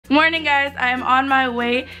Morning guys, I am on my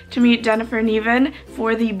way to meet Jennifer and Niven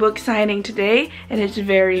for the book signing today, and it's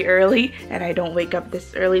very early and I don't wake up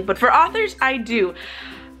this early, but for authors I do.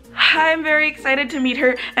 I'm very excited to meet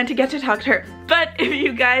her and to get to talk to her, but if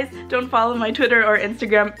you guys don't follow my Twitter or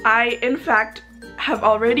Instagram, I in fact have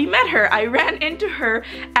already met her. I ran into her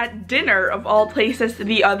at dinner of all places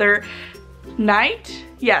the other night.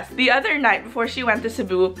 Yes, the other night before she went to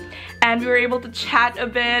Cebu, and we were able to chat a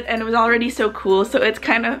bit and it was already so cool, so it's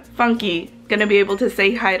kind of funky gonna be able to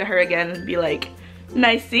say hi to her again and be like,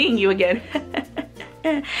 nice seeing you again.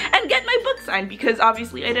 And get my book signed, because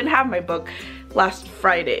obviously I didn't have my book last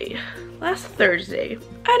Thursday.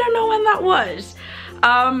 I don't know when that was.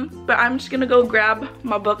 But I'm just gonna go grab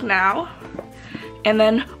my book now and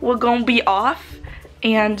then we're gonna be off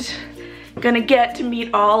and gonna get to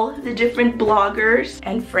meet all the different bloggers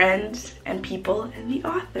and friends and people and the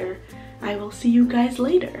author. I will see you guys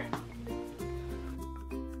later.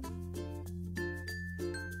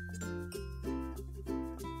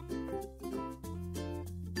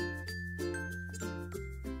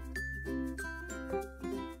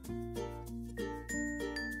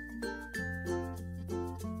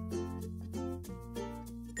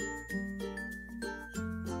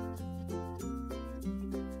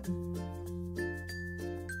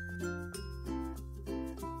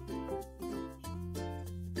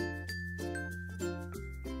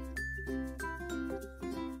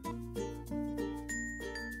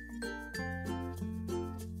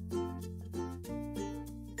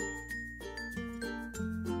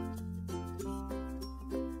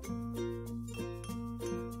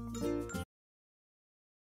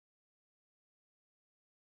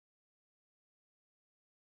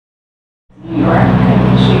 New York. I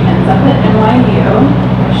think she ends up at NYU,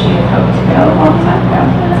 where she had hoped to go a long time ago.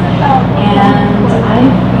 And I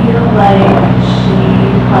feel like she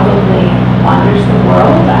probably wanders the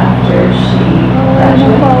world after she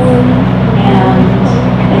graduates. And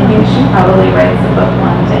I think she probably writes a book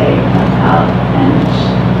one day about Finch.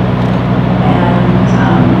 And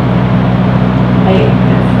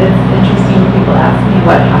it's interesting when people ask me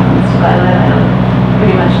what happens to Violet. I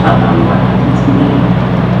pretty much tell them what happened to me.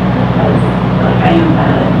 Because like I am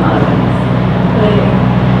bad at a lot of things. But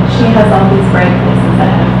she has all these bright places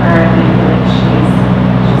ahead of her, and I feel like she's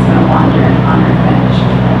gonna wander on her finish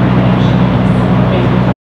with everything she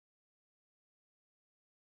does.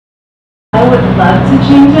 I would love to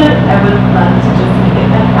change it. I would love to just make it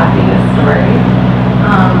a happiness story.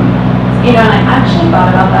 You know, and I actually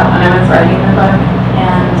thought about that when I was writing the book,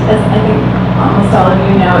 and as I think almost all of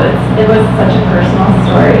you know, it was such a personal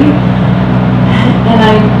story. And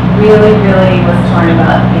I really was torn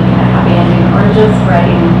about making a happy ending or just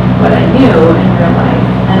writing what I knew in real life.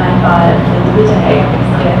 And I thought, at the end of the day,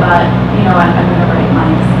 obviously I thought, you know what, I'm going to write my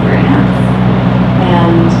experience.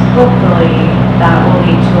 And hopefully that will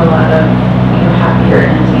lead to a lot of, you know, happier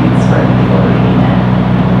endings for the people reading it.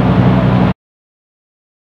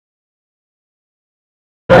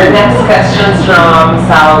 The next question is from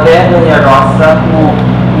Saude Rosa, who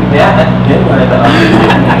we met at dinner the other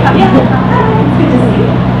day.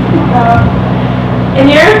 In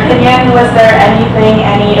your opinion, was there anything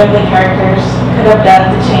any of the characters could have done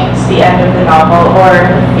to change the end of the novel or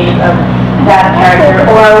the fate of that character,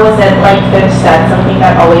 or was it, like Finch said, something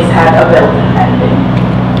that always had a built-in ending?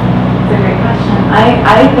 It's a great question.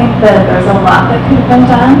 I think that there's a lot that could have been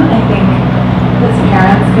done. I think his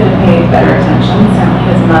parents could have paid better attention, certainly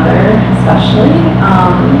his mother especially.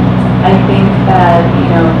 I think that, you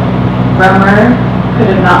know, Rummer could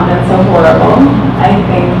have not been so horrible. I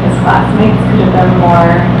think his classmates could have been more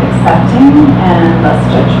accepting and less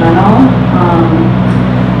judgmental.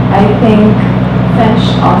 I think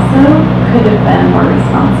Finch also could have been more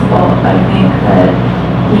responsible. I think that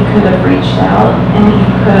he could have reached out and he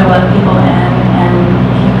could have let people in and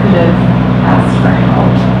he could have asked for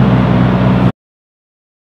help.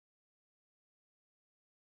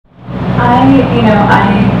 I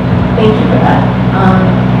thank you for that.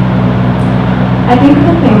 I think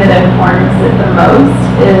the thing that informs it the most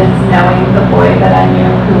is knowing the boy that I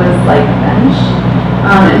knew who was like Finch,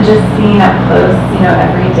 and just seeing up close, you know,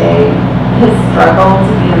 every day his struggle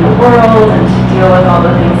to be in the world and to deal with all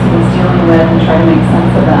the things he was dealing with and try to make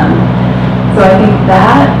sense of them. So I think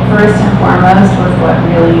that first and foremost was what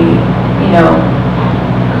really, you know,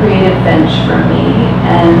 created Finch for me.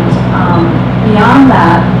 And beyond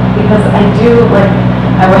that, because I do like,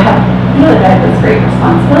 I would feel like I had this great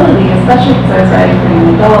responsibility, especially because I was writing for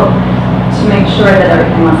an adult, to make sure that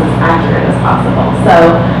everything was as accurate as possible. So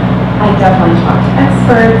I definitely talked to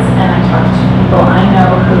experts, and I talked to people I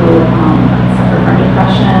know who suffer from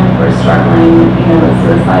depression, were struggling, with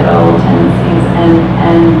suicidal tendencies,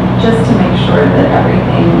 and just to make sure that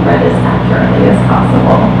everything read as accurately as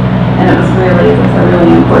possible. And it was really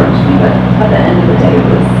important to me. But at the end of the day, it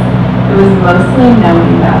was mostly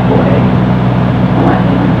knowing that boy and what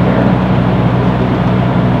he went through.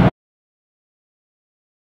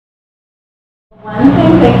 One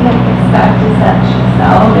thing they can expect is that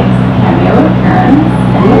Giselle makes a cameo appearance.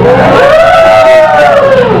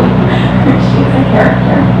 She's a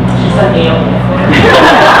character. She's an alien.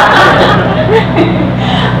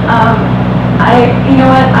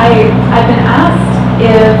 I've been asked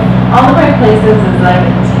if All the Right Places is like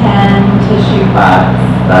a 10 tissue box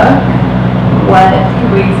book. What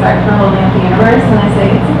could we expect for Holding Up the Universe? And I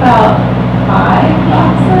say it's about 5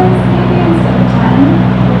 boxes, maybe, instead of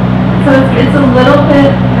 10. So it's a little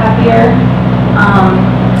bit happier.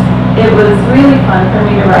 It was really fun for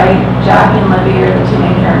me to write. Jack and Libby are the 2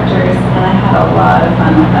 main characters, and I had a lot of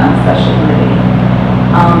fun with them, especially Libby.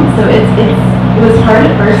 So it was hard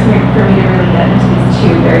at first for me to really get into these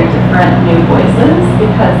 2 very different new voices,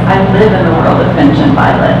 because I live in the world of Finch and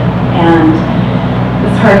Violet, and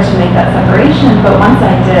it's hard to make that separation. But once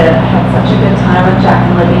I did, I had such a good time with Jack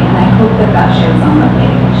and Libby, and I hope that shows on the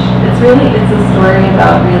page. It's a story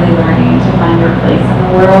about really learning to find your place in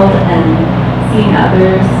the world and seeing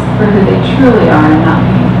others for who they truly are and not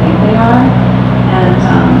who you think they are. And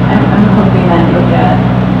I'm hoping that you'll get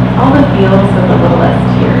all the feels with a little less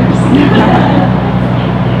tears.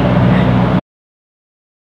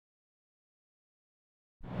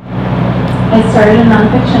 I started in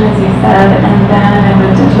nonfiction, as you said, and then I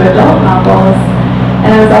moved into adult novels. And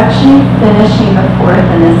I was actually finishing the 4th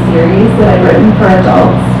in a series that I'd written for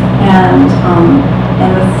adults. And in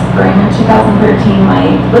the spring of 2013,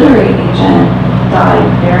 my literary agent died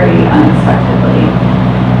very unexpectedly.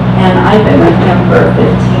 And I've been with him for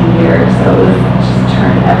 15 years, so it was just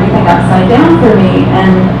turned everything upside down for me.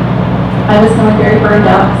 And I was feeling very burned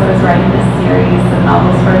out because I was writing this series of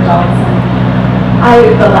novels for adults. And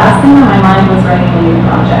the last thing on my mind was writing a new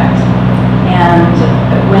project. And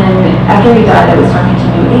after he died, I was talking to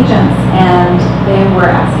new agents, and they were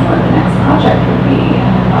asking what the next project would be. And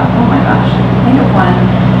I thought, oh my gosh, I can think of one.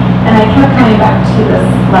 And I kept coming back to this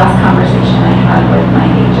last conversation I had with my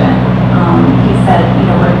agent. He said,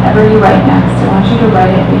 whatever you write next, I want you to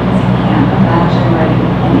write it because you can't imagine writing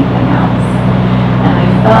anything else. And I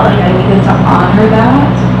felt like I needed to honor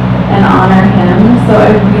that and honor him. So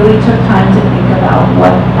I really took time to think about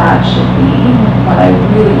what that should be, what I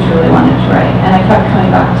really truly wanted to write. And I kept coming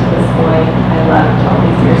back to this boy I loved all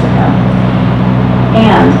these years ago.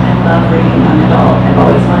 And I love reading young adult. I've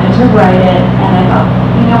always wanted to write it, and I thought,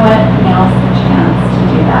 you know what, now's the chance to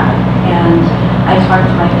do that. And I talked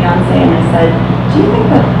to my fiance and I said, do you think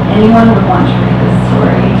that anyone would want to read this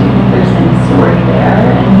story? Do you think there's any story there?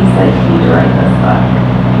 And he said, you need to write this book.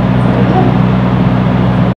 So I did.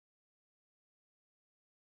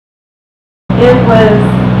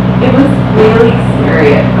 It was really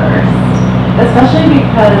scary at first, especially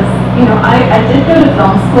because, I did go to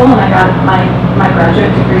film school and I got my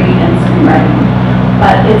graduate degree in screenwriting,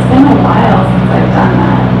 but it's been a while since I've done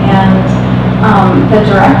that. And the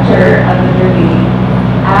director of the movie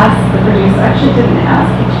asked the producer, actually didn't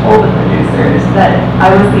ask, he told the producers that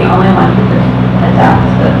I was the only one who could adapt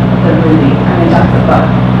the book.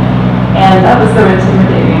 And that was so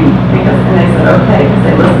intimidating and they said okay, because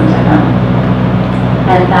they listened to him.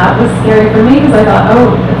 And that was scary for me because I thought,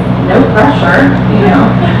 oh, no pressure,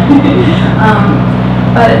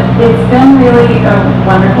 but it's been really a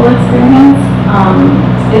wonderful experience.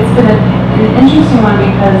 It's been an interesting one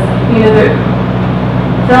because, the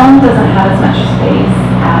film doesn't have as much space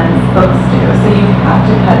as books do, so you have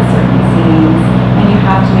to cut certain scenes and you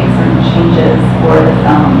have to make certain changes for the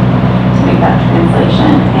film to make that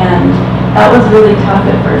translation. And that was really tough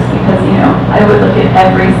at first because, I would look at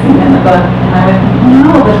every scene in the book and I would think,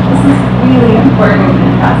 no, but this is really important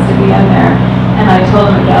and it has to be in there. And I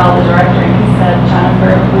told Miguel, the director, and he said,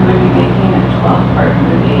 Jennifer, we would be making a 12-part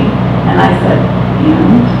movie. And I said,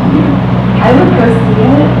 I would go see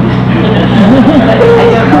it. But I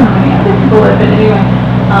don't know how many other people would, but anyway.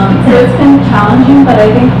 So it's been challenging, but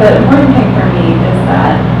I think the important thing for me is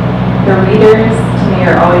that the readers, to me,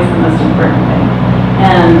 are always the most important thing.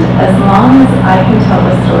 And as long as I can tell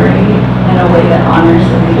the story in a way that honors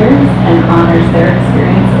the readers and honors their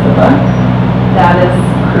experience of the book, that is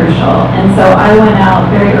crucial. And so I went out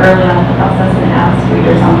very early on in the process and asked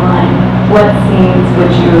readers online, what scenes would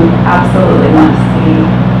you absolutely want to see?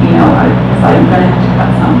 Because I'm going to have to cut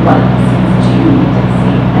some. What scenes do you need to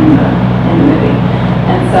see in the movie?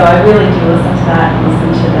 And so I really do listen to that and listen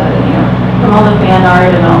to the, from all the fan art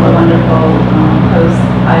and all the wonderful posts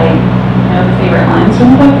I know the favorite lines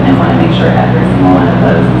from the book, and I want to make sure every single one of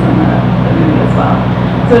those is in the movie as well.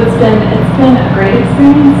 So it's been a great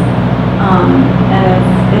experience, and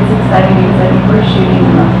it's exciting because I think we're shooting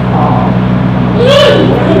in the fall. Yay!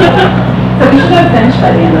 So we should have finished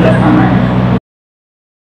by the end of the summer.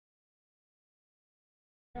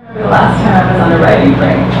 The last time I was on a writing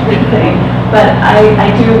break, but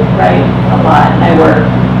I do write a lot and I work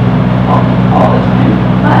all the time.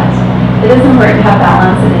 But it is important to have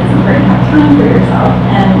balance and it is important to have time for yourself.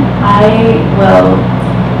 And I will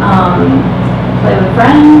play with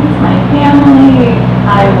friends, my family.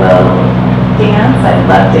 I will dance. I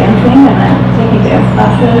love dancing and I'm taking dance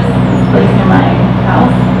classes. This place near my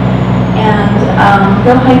house. And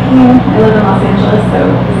go hiking. I live in Los Angeles,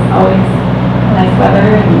 so it's always nice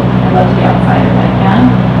weather and I love to be outside if I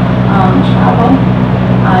can. Travel.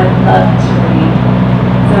 I love to read.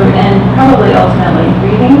 So, and probably ultimately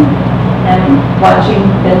reading and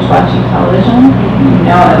binge watching television. You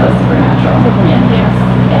know I love Supernatural. Yes.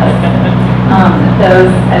 Those,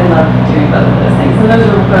 I love doing both of those things. So those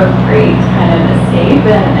are both great kind of escape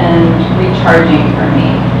and recharging for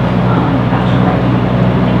me after writing.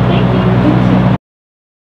 Thank you.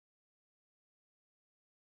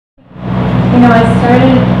 You know, I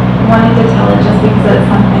started wanting to tell it just because it's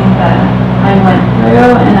something that I went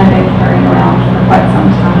through and I've been carrying around for quite some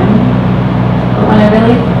time. But when I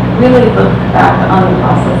really look back on the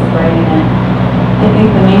process of writing it, I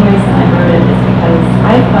think the main reason I wrote it is because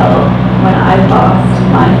I felt when I lost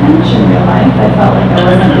my Finch in real life, I felt like I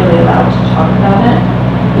wasn't really allowed to talk about it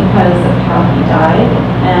because of how he died,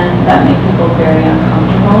 and that made people very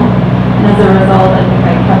uncomfortable. And as a result, I think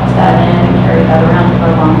I kept that in and carried that around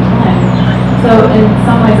for a long time. So in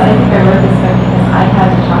some ways, I think I wrote this book because I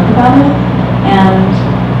had to talk about it, and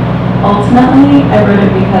ultimately, I wrote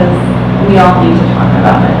it because we all need to talk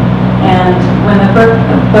about it. And when the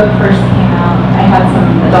book first came out, I had some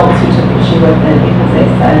adults who took issue with it because they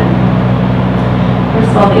said,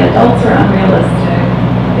 first of all, the adults are unrealistic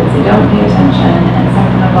because they don't pay attention, and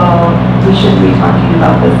second of all, we shouldn't be talking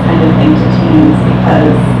about this kind of thing to teens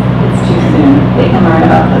because it's too soon. They can learn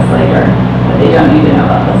about this later, but they don't need to know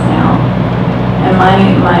about this now. And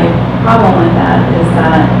my problem with that is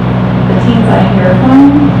that the teens I hear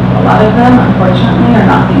from, a lot of them, unfortunately, are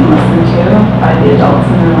not being listened to by the adults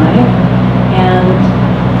in their life. And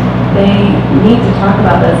they need to talk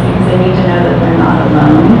about this because they need to know that they're not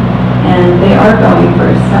alone. And they are going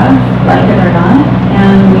through stuff, like it or not.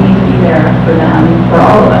 And we need to be there for them, for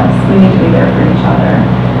all of us. We need to be there for each other.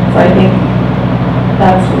 So I think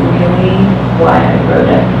that's really why I wrote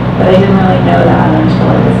it. But I didn't really know that until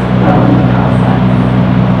I was well in the process.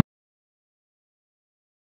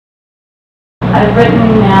 I've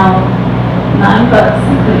written now 9 books,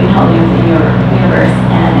 including Holding the Universe,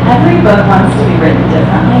 and every book wants to be written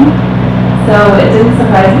differently. So it didn't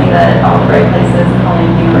surprise me that All the Right Places and Holding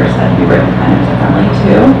the Universe had to be written kind of differently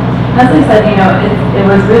too. As I said, you know, it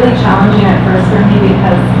was really challenging at first for me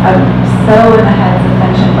because I'm so in the heads of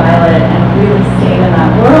Finch and Violet and really stayed in that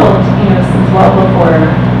world, you know, since well before,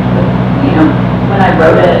 you know, when I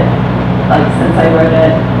wrote it, like since I wrote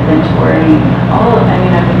it, been touring,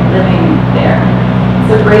 I've been living there.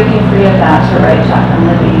 So breaking free of that to write Jack and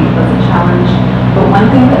Libby was a challenge. But one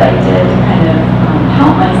thing that I did to kind of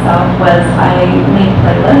help myself was I made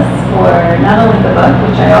playlists for not only the book,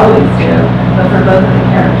 which I always do, but for both of the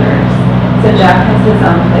characters. So Jack has his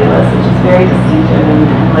own playlist, which is very distinctive, and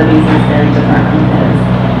Libby's is very different from his.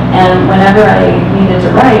 And whenever I needed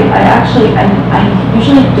to write, I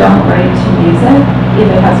usually don't write to music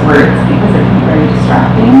if it has words because it can be very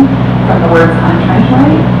distracting from the words I'm trying to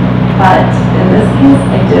write. But in this case,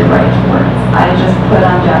 I did write to words. I just put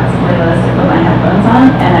on Jack's playlist, I put my headphones on,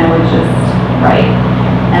 and I would just write.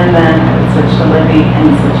 And then I would switch to Libby and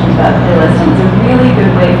switch into that playlist. And it's a really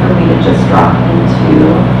good way for me to just drop into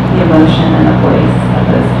the emotion and the voice of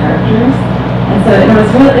those characters. And so it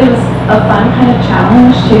was a fun kind of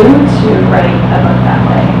challenge too to write a book that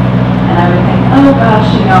way. And I would think, oh gosh,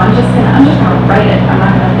 you know, I'm just gonna write it. I'm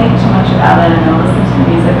not gonna think too much about it. I'm gonna listen to the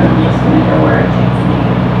music and I'm just gonna go where it takes me.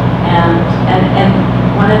 And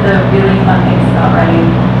one of the really fun things about writing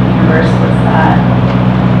the universe was that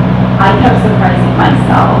I kept surprising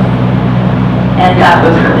myself, and that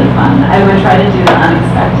was really fun. I would try to do the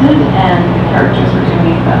unexpected, and the characters were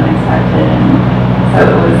doing the unexpected, and so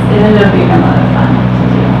it ended up being a lot of fun to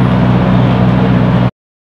do.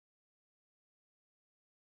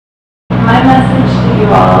 My message to you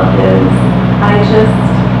all is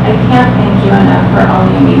I can't thank you enough for all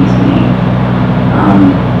you mean to me.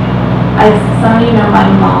 As some of you know, my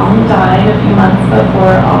mom died a few months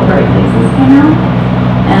before All the Right Places came out,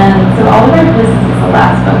 And so All of Our Places is the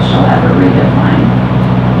last book she'll ever read of mine.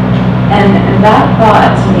 And that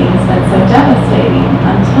thought to me has been so devastating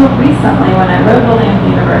until recently when I wrote The Lamp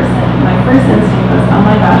Universe, and my first instinct was, oh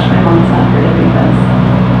my gosh, my mom's not here to read this.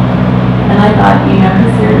 And I thought, you know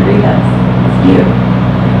who's here to read this? It's you.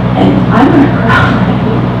 And I'm gonna cry.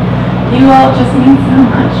 You all just mean so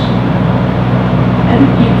much. And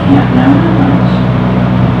you can't know how much.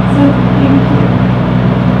 So thank you.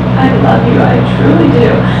 I love you, I truly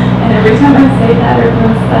do. And every time I say that or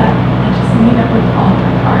post that, I just mean it with all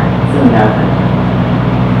my heart. So know that.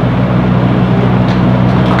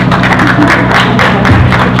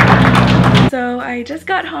 So I just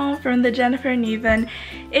got home from the Jennifer Niven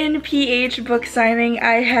in PH book signing.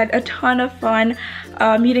 I had a ton of fun.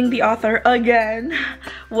 Meeting the author again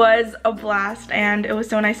was a blast, and it was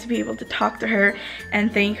so nice to be able to talk to her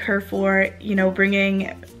and thank her for, you know,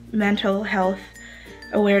 bringing mental health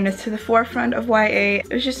awareness to the forefront of YA.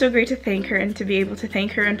 It was just so great to thank her and to be able to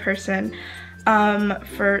thank her in person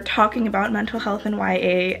for talking about mental health in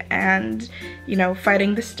YA and, you know,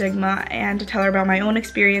 fighting the stigma, and to tell her about my own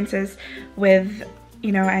experiences with,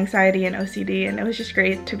 you know, anxiety and OCD. And it was just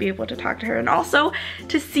great to be able to talk to her and also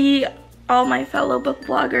to see all my fellow book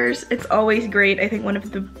bloggers. It's always great. I think one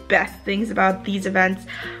of the best things about these events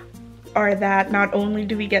are that not only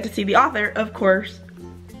do we get to see the author, of course,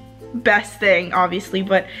 best thing obviously,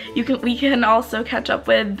 but we can also catch up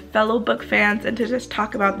with fellow book fans and to just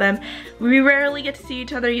talk about them. We rarely get to see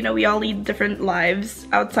each other, you know, we all lead different lives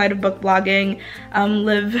outside of book blogging,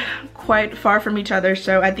 live quite far from each other,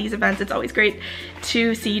 so at these events it's always great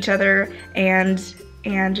to see each other and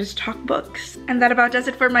just talk books. And that about does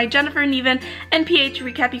it for my Jennifer Niven and PH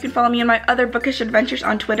recap. You can follow me on my other bookish adventures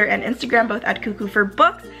on Twitter and Instagram, both at Cuckoo for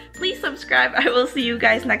Books. Please subscribe. I will see you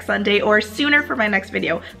guys next Sunday or sooner for my next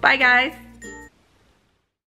video. Bye guys!